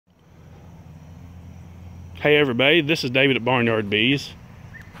Hey everybody, this is David at Barnyard Bees.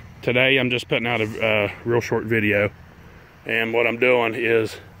 Today I'm just putting out a real short video, and what I'm doing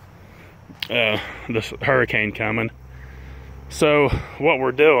is this hurricane coming. So what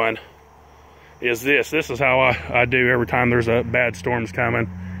we're doing is this is how I do every time there's a bad storms coming,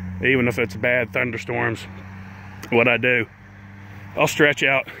 even if it's bad thunderstorms. What I do, I'll stretch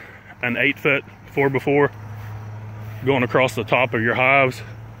out an 8-foot 4x4 going across the top of your hives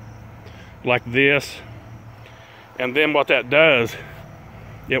like this. And then what that does,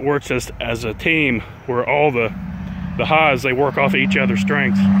 it works as a team where all the hives, they work off each other's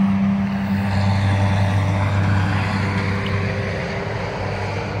strengths.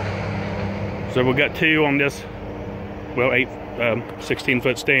 So we've got two on this, well,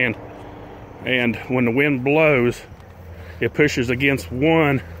 16-foot stand. And when the wind blows, it pushes against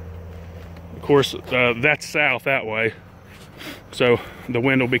one. Of course, that's south that way. So the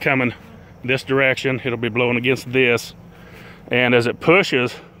wind will be coming this direction, it'll be blowing against this, and as it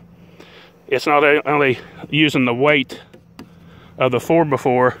pushes, it's not only using the weight of the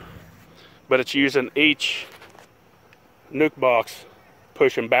 4x4, but it's using each nuke box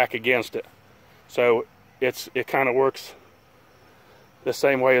pushing back against it. So it kind of works the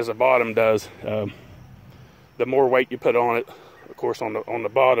same way as the bottom does. The more weight you put on it, of course, on the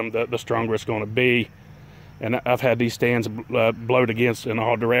bottom, the stronger it's going to be. And I've had these stands blowed against in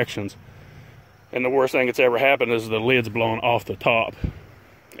all directions. And the worst thing that's ever happened is the lid's blown off the top,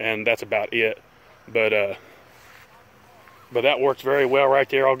 and that's about it. But that works very well right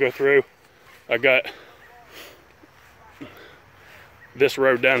there. I'll go through. I got this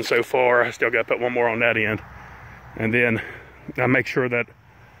row done so far. I still got to put one more on that end, and then I make sure that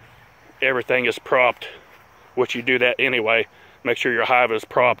everything is propped, which you do that anyway. Make sure your hive is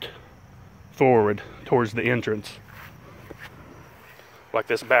propped forward towards the entrance, like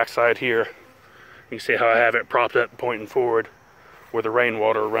this backside here. You see how I have it propped up pointing forward where the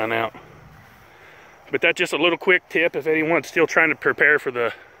rainwater will run out. But that's just a little quick tip if anyone's still trying to prepare for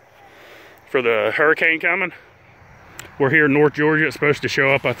the hurricane coming. We're here in North Georgia. It's supposed to show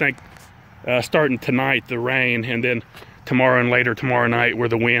up, I think, starting tonight, the rain, and then tomorrow and later tomorrow night where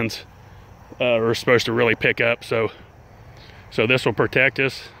the winds are supposed to really pick up. So this will protect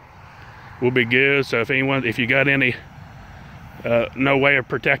us. We'll be good. So if you got any no way of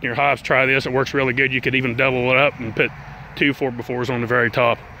protecting your hives, try this. It works really good. You could even double it up and put 2 4x4s on the very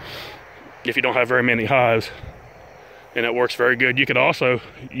top if you don't have very many hives, and it works very good. You could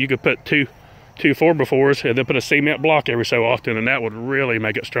put two 4x4s and then put a cement block every so often, and that would really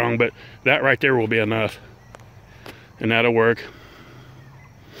make it strong. But that right there will be enough, and that'll work.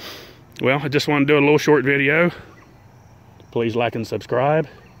 Well, I just want to do a little short video. Please like and subscribe.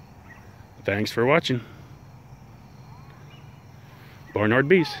 Thanks for watching. Barnyard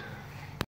Bees.